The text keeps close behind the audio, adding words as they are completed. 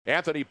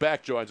Anthony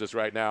Becht joins us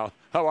right now.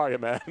 How are you,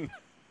 man?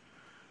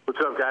 What's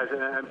up, guys?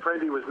 And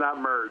Freddie was not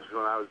merged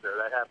when I was there.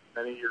 That happened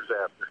many years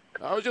after.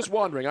 I was just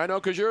wondering. I know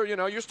because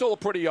you're still a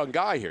pretty young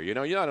guy here. You're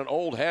not an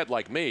old head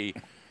like me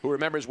who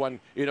remembers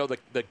when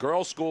the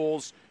girls'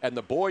 schools and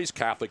the boys'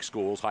 Catholic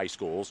schools, high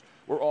schools,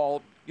 were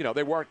all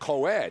they weren't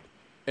co-ed,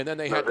 and then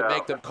they had to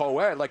make them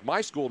co-ed. Like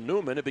my school,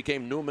 Newman, it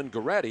became Newman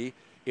Goretti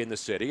in the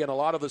city, and a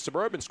lot of the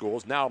suburban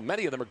schools now,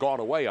 many of them are gone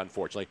away,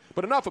 unfortunately.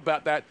 But enough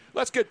about that.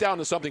 Let's get down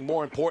to something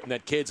more important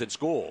than kids in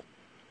school,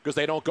 because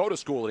they don't go to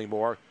school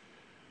anymore.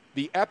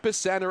 The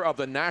epicenter of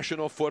the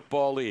National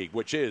Football League,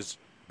 which is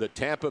the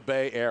Tampa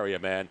Bay area,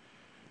 man.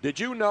 Did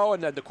you know,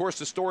 and then, of course,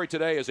 the story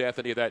today is,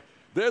 Anthony, that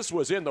this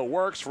was in the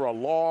works for a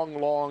long,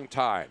 long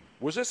time.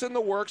 Was this in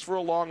the works for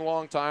a long,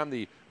 long time,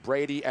 the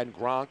Brady and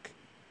Gronk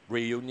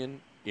reunion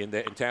in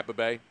Tampa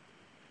Bay?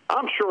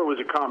 I'm sure it was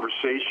a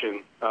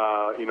conversation,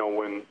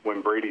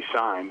 when Brady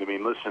signed. I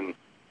mean, listen,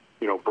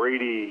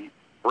 Brady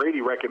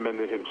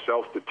recommended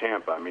himself to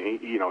Tampa. I mean,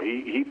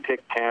 he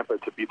picked Tampa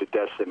to be the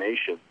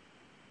destination.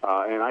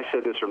 And I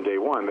said this from day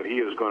one, that he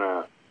is going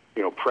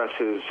to, press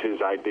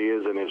his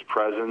ideas and his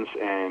presence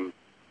and,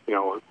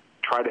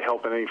 try to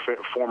help in any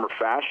form or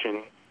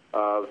fashion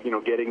of,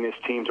 getting this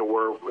team to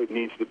where it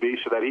needs to be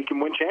so that he can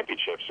win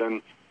championships.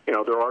 And,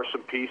 there are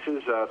some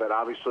pieces that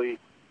obviously,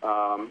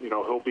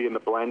 he'll be in the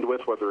blend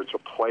with, whether it's a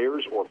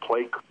players or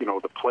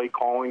the play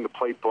calling, the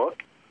playbook.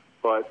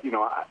 But,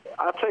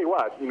 I'll tell you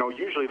what,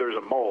 usually there's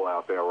a mole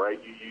out there, right?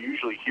 You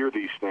usually hear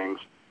these things.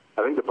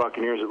 I think the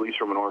Buccaneers, at least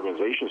from an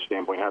organization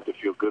standpoint, have to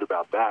feel good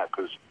about that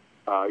because,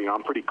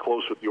 I'm pretty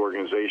close with the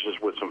organizations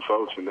with some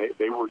folks, and they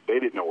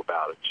didn't know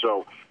about it.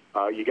 So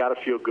you got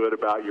to feel good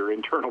about your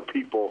internal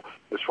people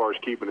as far as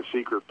keeping a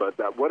secret. But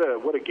what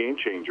a game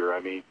changer. I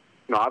mean,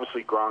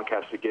 obviously Gronk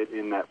has to get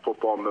in that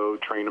football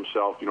mode, train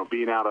himself.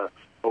 Being out a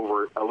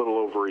little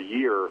over a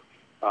year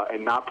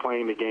and not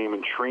playing the game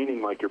and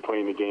training like you're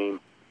playing the game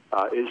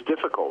is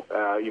difficult.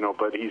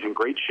 But he's in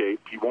great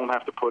shape. He won't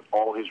have to put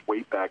all his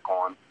weight back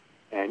on.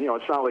 And,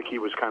 it's not like he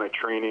was kind of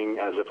training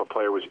as if a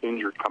player was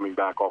injured coming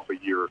back off a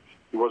year.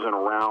 He wasn't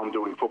around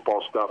doing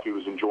football stuff. He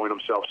was enjoying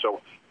himself. So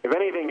if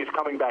anything, he's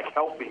coming back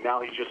healthy.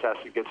 Now he just has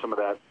to get some of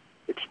that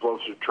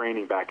explosive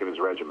training back in his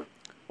regimen.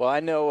 Well, I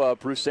know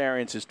Bruce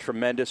Arians is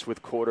tremendous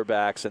with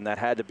quarterbacks, and that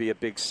had to be a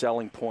big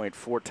selling point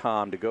for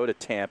Tom to go to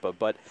Tampa.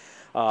 But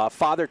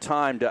Father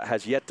Time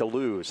has yet to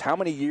lose. How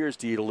many years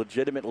do you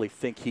legitimately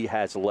think he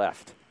has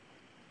left?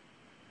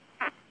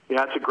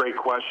 Yeah, that's a great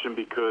question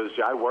because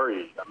I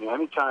worry. I mean,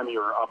 anytime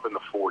you're up in the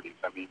 40s,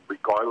 I mean,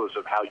 regardless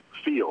of how you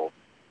feel,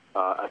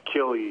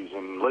 Achilles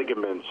and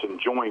ligaments and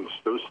joints,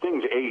 those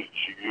things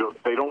age.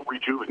 They don't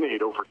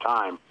rejuvenate over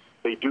time.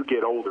 They do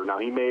get older. Now,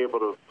 he may be able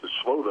to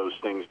slow those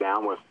things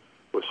down with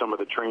some of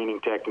the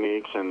training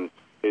techniques and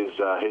his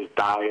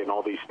diet and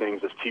all these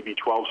things, this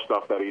TB12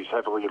 stuff that he's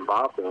heavily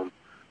involved in.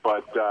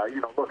 But,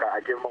 look, I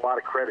give him a lot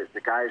of credit.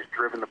 The guy is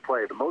driven to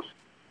play. The most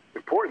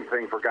important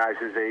thing for guys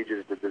his age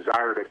is the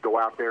desire to go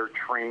out there,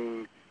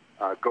 train,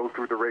 go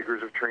through the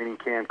rigors of training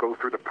camp, go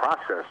through the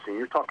process. And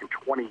you're talking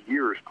 20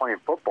 years playing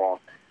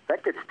football.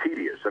 That gets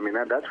tedious. I mean,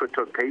 that's what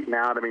took Peyton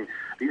out. I mean,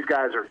 these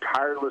guys are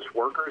tireless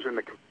workers, and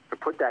to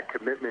put that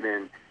commitment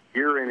in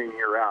and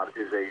year out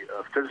is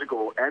a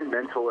physical and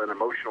mental and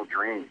emotional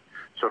drain.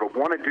 So to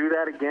want to do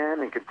that again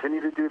and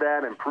continue to do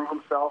that and prove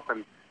himself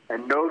and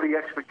know the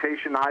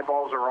expectation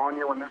eyeballs are on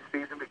you in this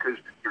season because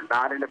you're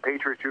not in a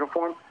Patriots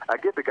uniform, I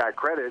give the guy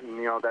credit, and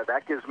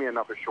that gives me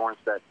enough assurance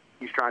that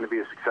he's trying to be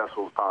as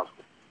successful as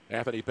possible.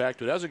 Anthony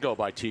Becht doesn't go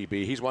by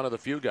TB. He's one of the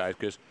few guys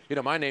because,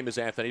 my name is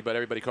Anthony, but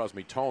everybody calls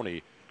me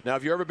Tony. Now,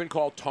 have you ever been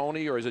called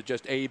Tony, or is it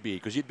just AB?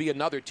 Because you'd be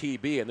another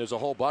TB, and there's a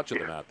whole bunch of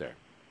them out there.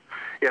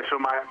 Yeah, so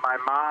my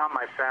mom,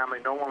 my family,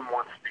 no one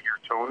wants to hear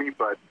Tony,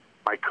 but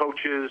my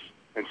coaches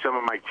and some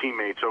of my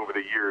teammates over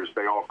the years,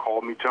 they all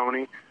called me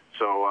Tony.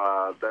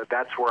 So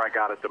that's where I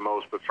got it the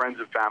most. But friends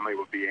and family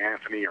would be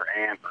Anthony or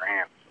Ant or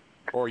Ant.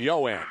 Or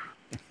Yo-Ant.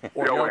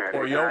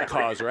 Or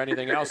Yo-Cuz or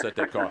anything else that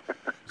they call.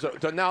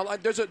 So now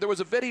there was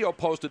a video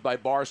posted by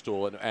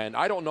Barstool, and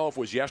I don't know if it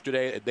was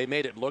yesterday. They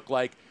made it look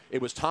like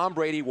it was Tom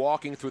Brady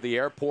walking through the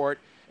airport,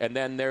 and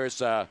then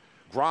there's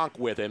Gronk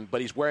with him,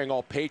 but he's wearing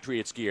all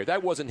Patriots gear.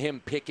 That wasn't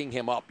him picking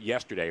him up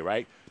yesterday,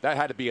 right? That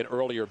had to be an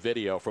earlier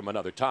video from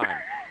another time,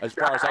 as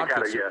far as I'm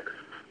concerned.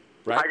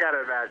 Right? I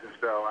gotta imagine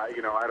so.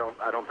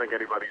 I don't think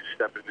anybody's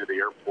stepped into the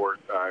airport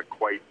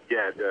quite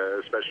yet,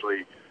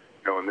 especially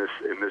in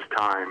this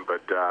time.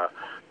 But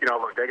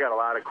look, they got a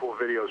lot of cool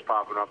videos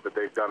popping up that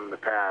they've done in the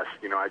past.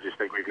 I just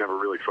think we've never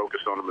really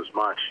focused on them as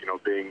much.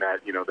 Being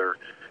that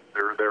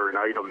they're an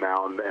item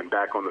now and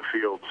back on the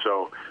field.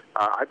 So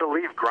I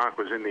believe Gronk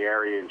was in the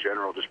area in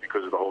general just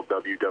because of the whole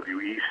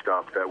WWE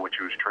stuff which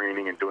he was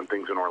training and doing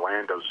things in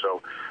Orlando.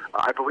 So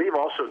I believe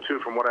also too,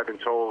 from what I've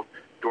been told,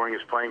 during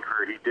his playing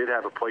career, he did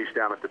have a place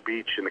down at the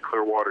beach in the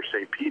Clearwater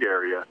St. Pete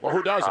area. Well,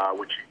 who doesn't?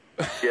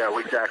 Yeah,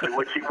 exactly.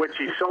 which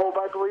he sold,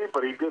 I believe,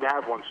 but he did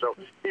have one. So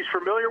he's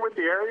familiar with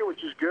the area,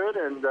 which is good.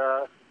 And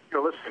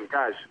listen,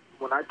 guys,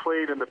 when I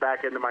played in the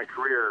back end of my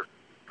career,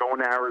 going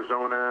to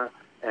Arizona,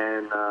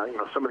 and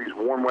some of these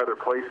warm weather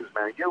places,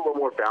 man, you get a little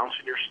more bounce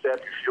in your step.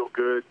 You feel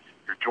good.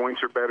 Your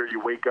joints are better. You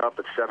wake up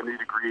at 70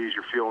 degrees.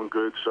 You're feeling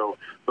good. So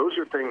those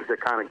are things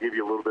that kind of give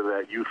you a little bit of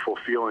that youthful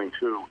feeling,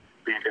 too,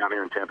 being down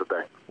here in Tampa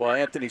Bay. Well,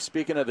 Anthony,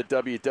 speaking of the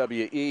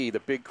WWE, the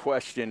big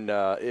question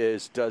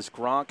is, does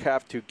Gronk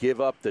have to give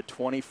up the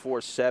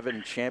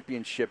 24/7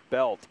 championship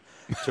belt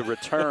to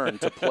return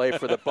to play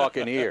for the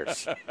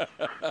Buccaneers?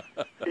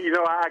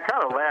 I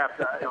kind of laughed.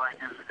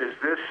 Is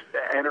this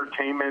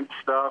entertainment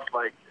stuff,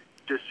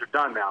 just you're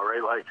done now,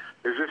 right?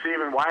 Is this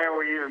even, why are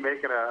we even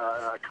making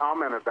a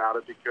comment about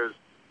it? Because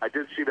I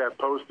did see that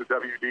post the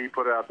WD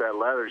put out that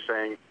letter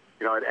saying,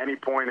 at any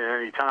point at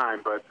any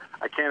time, but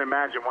I can't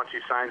imagine once he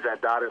signs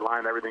that dotted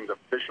line, everything's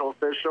official,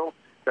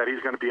 that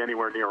he's going to be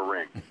anywhere near a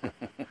ring.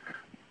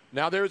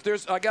 Now,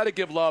 there's I got to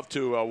give love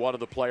to one of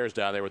the players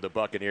down there with the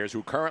Buccaneers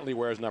who currently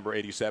wears number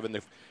 87,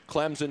 the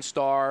Clemson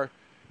star,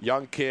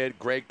 young kid,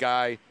 great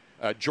guy,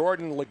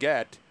 Jordan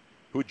Leggett,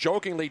 who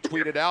jokingly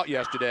tweeted out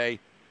yesterday,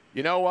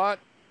 you know what?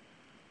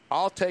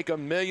 I'll take $1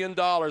 million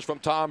from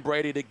Tom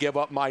Brady to give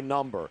up my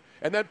number.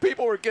 And then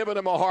people were giving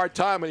him a hard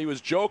time, and he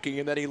was joking.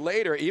 And then he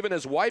later, even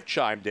his wife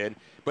chimed in,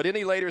 but then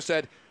he later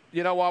said,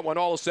 you know what? When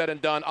all is said and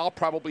done, I'll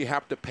probably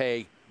have to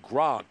pay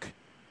Gronk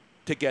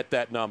to get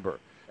that number.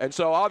 And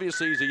so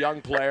obviously he's a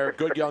young player,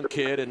 good young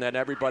kid, and then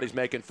everybody's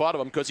making fun of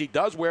him because he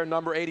does wear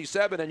number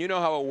 87. And you know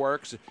how it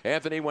works,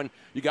 Anthony, when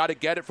you got to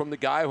get it from the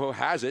guy who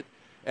has it.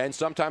 And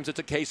sometimes it's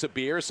a case of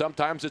beer,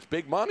 sometimes it's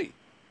big money.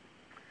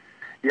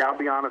 Yeah, I'll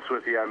be honest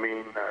with you. I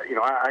mean,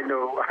 I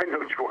know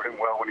Jordan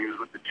well when he was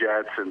with the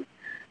Jets, and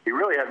he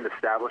really hasn't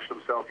established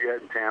himself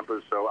yet in Tampa.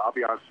 So I'll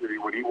be honest with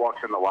you, when he walks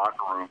in the locker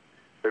room,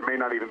 there may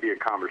not even be a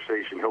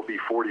conversation. He'll be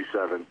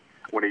 47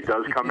 when he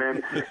does come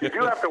in. You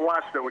do have to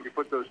watch, though, when you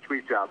put those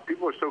tweets out.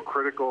 People are so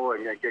critical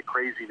and get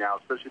crazy now,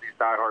 especially these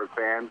diehard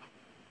fans.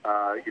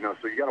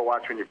 So you got to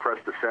watch when you press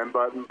the send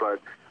button.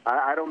 But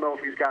I don't know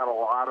if he's got a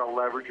lot of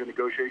leverage and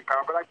negotiating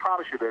power. But I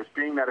promise you this,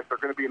 being that if they're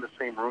going to be in the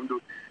same room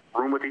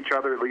with each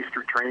other, at least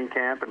through training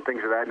camp and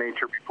things of that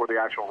nature before the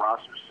actual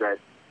roster's set,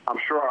 I'm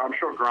sure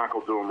Gronk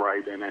will do him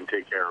right and then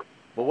take care of him.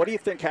 Well, what do you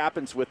think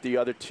happens with the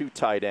other two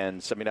tight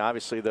ends? I mean,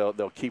 obviously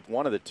they'll keep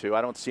one of the two.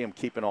 I don't see them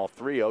keeping all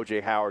three,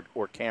 O.J. Howard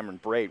or Cameron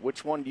Brate.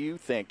 Which one do you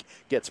think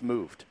gets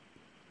moved?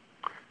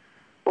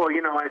 Well,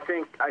 I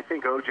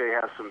think O.J.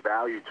 has some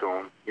value to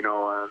him.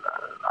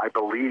 I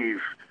believe,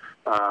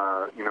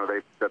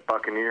 the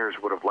Buccaneers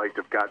would have liked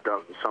to have got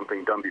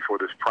something done before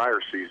this prior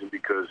season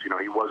because,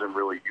 he wasn't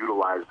really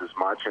utilized as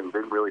much and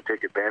didn't really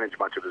take advantage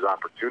much of his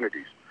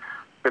opportunities.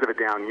 Bit of a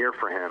down year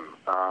for him.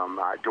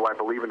 Do I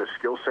believe in his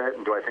skill set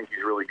and do I think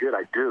he's really good?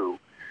 I do.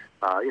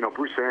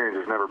 Bruce Arians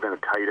has never been a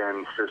tight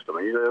end system.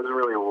 He doesn't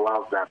really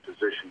love that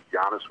position, to be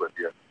honest with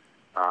you.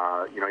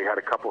 He had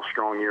a couple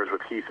strong years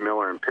with Heath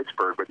Miller in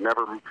Pittsburgh, but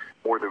never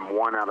more than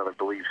one out of, I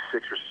believe,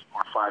 6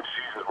 or 5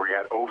 seasons where he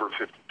had over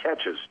 50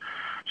 catches.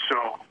 So,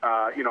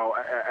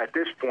 at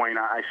this point,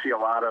 I see a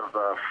lot of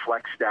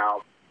flexed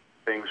out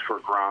things for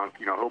Gronk.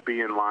 He'll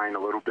be in line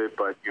a little bit,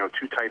 but, 2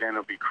 tight end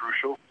will be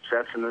crucial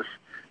sets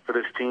for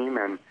this team.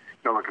 And,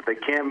 look, if they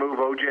can't move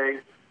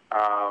O.J.,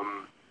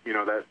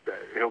 that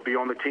he'll be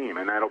on the team,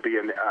 and that'll be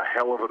a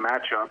hell of a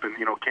matchup. And,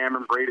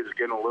 Cameron Brate is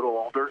getting a little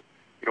older.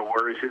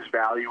 Where is his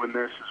value in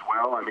this as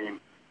well? I mean,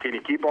 can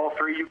you keep all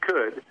 3? You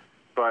could.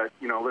 But,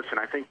 listen,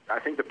 I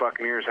think the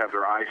Buccaneers have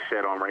their eyes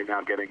set on right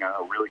now getting a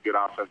really good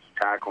offensive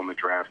tackle in the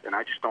draft. And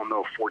I just don't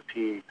know if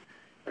 14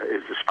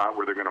 is the spot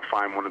where they're going to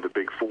find one of the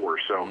big 4.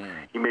 So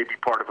he may be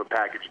part of a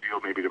package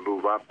deal maybe to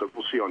move up, but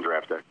we'll see on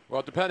draft day.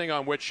 Well, depending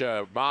on which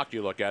mock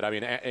you look at, I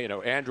mean,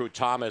 Andrew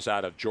Thomas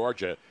out of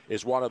Georgia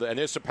is one of the – and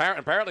it's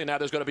apparently now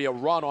there's going to be a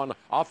run on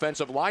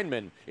offensive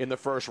linemen in the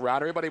first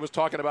round. Everybody was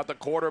talking about the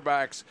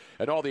quarterbacks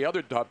and all the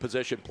other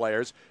position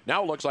players.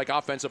 Now it looks like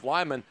offensive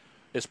linemen,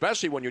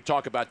 especially when you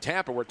talk about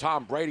Tampa where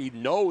Tom Brady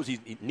knows he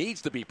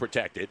needs to be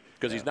protected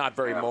because he's not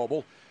very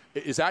mobile.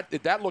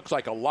 That looks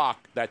like a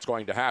lock that's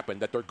going to happen,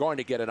 that they're going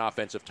to get an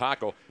offensive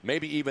tackle,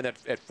 maybe even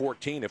at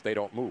 14 if they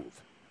don't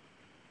move.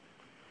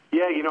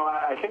 Yeah,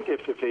 I think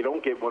if they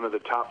don't get one of the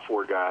top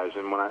 4 guys,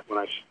 and when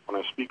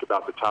I speak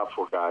about the top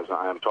 4 guys,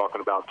 I am talking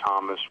about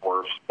Thomas,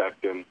 Wirfs,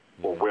 Becton,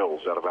 or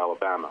Wills out of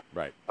Alabama.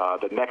 Right.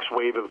 The next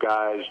wave of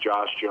guys,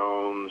 Josh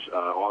Jones,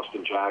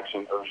 Austin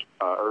Jackson,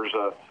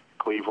 Urza,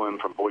 Cleveland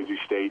from Boise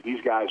State,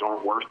 these guys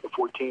aren't worth the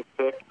 14th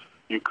pick.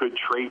 You could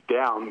trade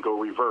down, go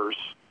reverse,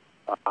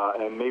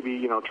 and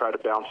maybe, try to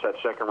bounce that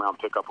second-round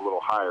pick up a little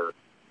higher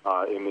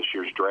in this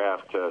year's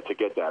draft to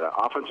get that. An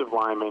offensive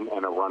lineman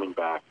and a running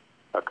back,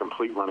 a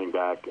complete running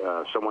back,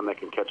 someone that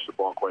can catch the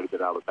ball quite a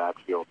bit out of the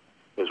backfield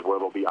is where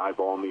they'll be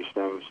eyeballing these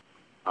things.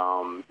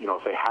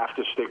 If they have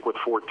to stick with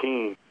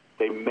 14,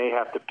 they may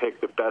have to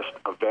pick the best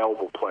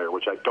available player,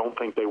 which I don't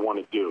think they want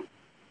to do.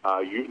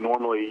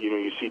 Normally,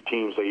 you see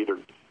teams, they either,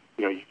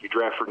 you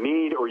draft for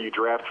need or you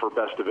draft for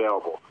best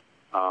available.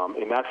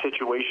 In that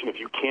situation, if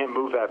you can't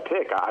move that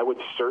pick, I would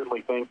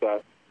certainly think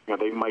that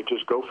they might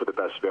just go for the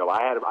best available.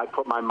 I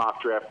put my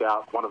mock draft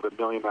out, one of the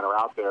million that are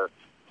out there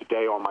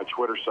today on my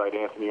Twitter site,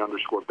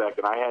 Anthony_Becht,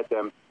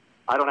 and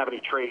I I don't have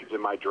any trades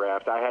in my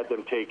draft. I had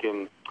them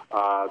taking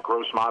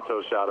Gross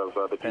Matos out of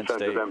the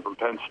defensive end from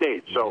Penn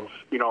State. So,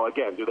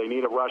 again, do they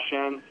need a rush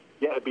in?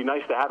 Yeah, it'd be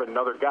nice to have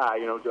another guy.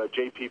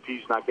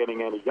 JPP's not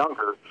getting any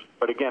younger.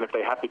 But, again, if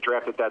they have to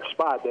draft at that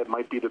spot, that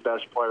might be the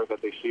best player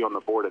that they see on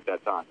the board at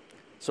that time.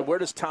 So where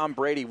does Tom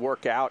Brady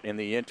work out in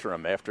the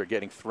interim after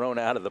getting thrown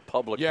out of the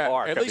public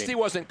park? At least he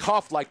wasn't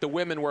cuffed like the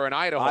women were in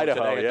Idaho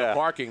today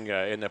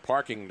in the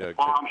parking.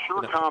 I'm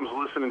sure Tom's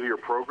listening to your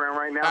program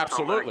right now.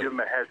 Absolutely. So I'm going to give him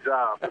a heads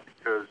up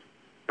because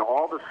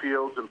all the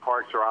fields and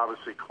parks are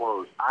obviously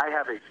closed. I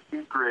have a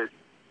secret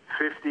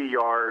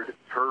 50-yard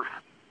turf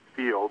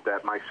field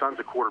that my son's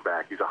a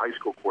quarterback. He's a high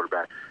school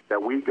quarterback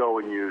that we go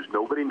and use.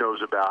 Nobody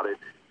knows about it.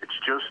 It's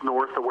just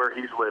north of where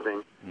he's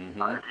living. If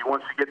he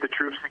wants to get the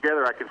troops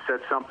together, I can set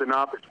something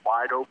up. It's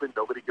wide open.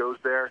 Nobody goes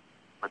there.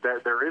 But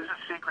there is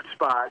a secret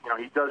spot.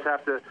 He does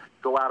have to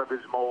go out of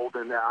his mold,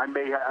 and I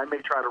may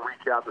try to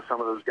reach out to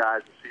some of those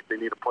guys and see if they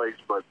need a place.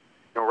 But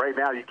right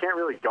now you can't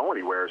really go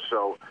anywhere.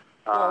 So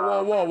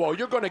whoa!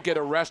 You're going to get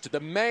arrested. The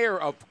mayor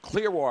of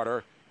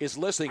Clearwater is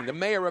listening. The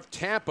mayor of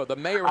Tampa, the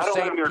mayor of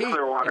St. Pete,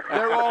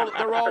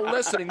 they're all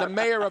listening. The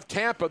mayor of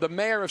Tampa, the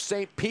mayor of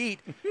St.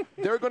 Pete,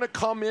 they're going to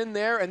come in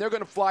there and they're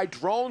going to fly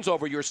drones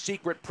over your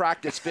secret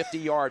practice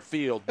 50-yard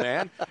field,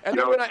 man. And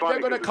they're going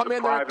to come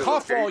in there and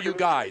cuff all you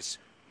guys.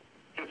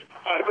 It's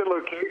private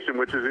location,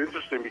 which is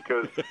interesting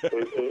because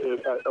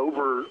it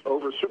over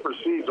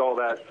supersedes all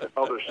that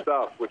other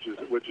stuff, which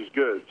is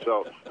good.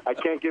 So I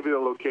can't give you the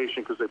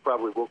location because they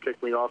probably will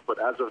kick me off.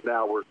 But as of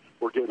now,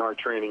 we're getting our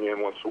training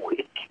in once a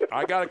week.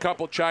 I got a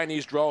couple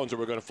Chinese drones that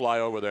we're going to fly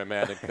over there,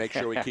 man, and make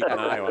sure we keep an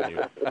eye on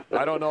you.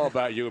 I don't know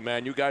about you,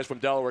 man. You guys from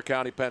Delaware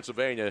County,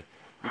 Pennsylvania.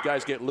 You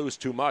guys get loose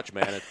too much,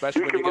 man.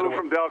 Especially when you get away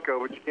from Delco,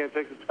 but you can't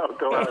take the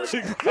Delco out.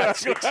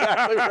 That's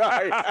exactly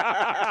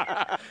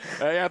right.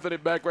 Hey, Anthony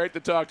Becht, great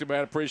to talk to you,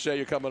 man. Appreciate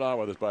you coming on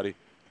with us, buddy.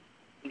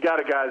 You got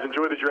it, guys.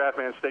 Enjoy the draft,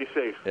 man. Stay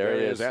safe. There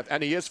he is.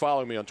 And he is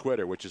following me on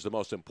Twitter, which is the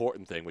most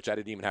important thing, which I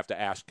didn't even have to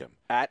ask him.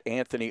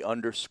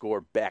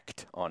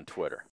 @Anthony_Becht on Twitter.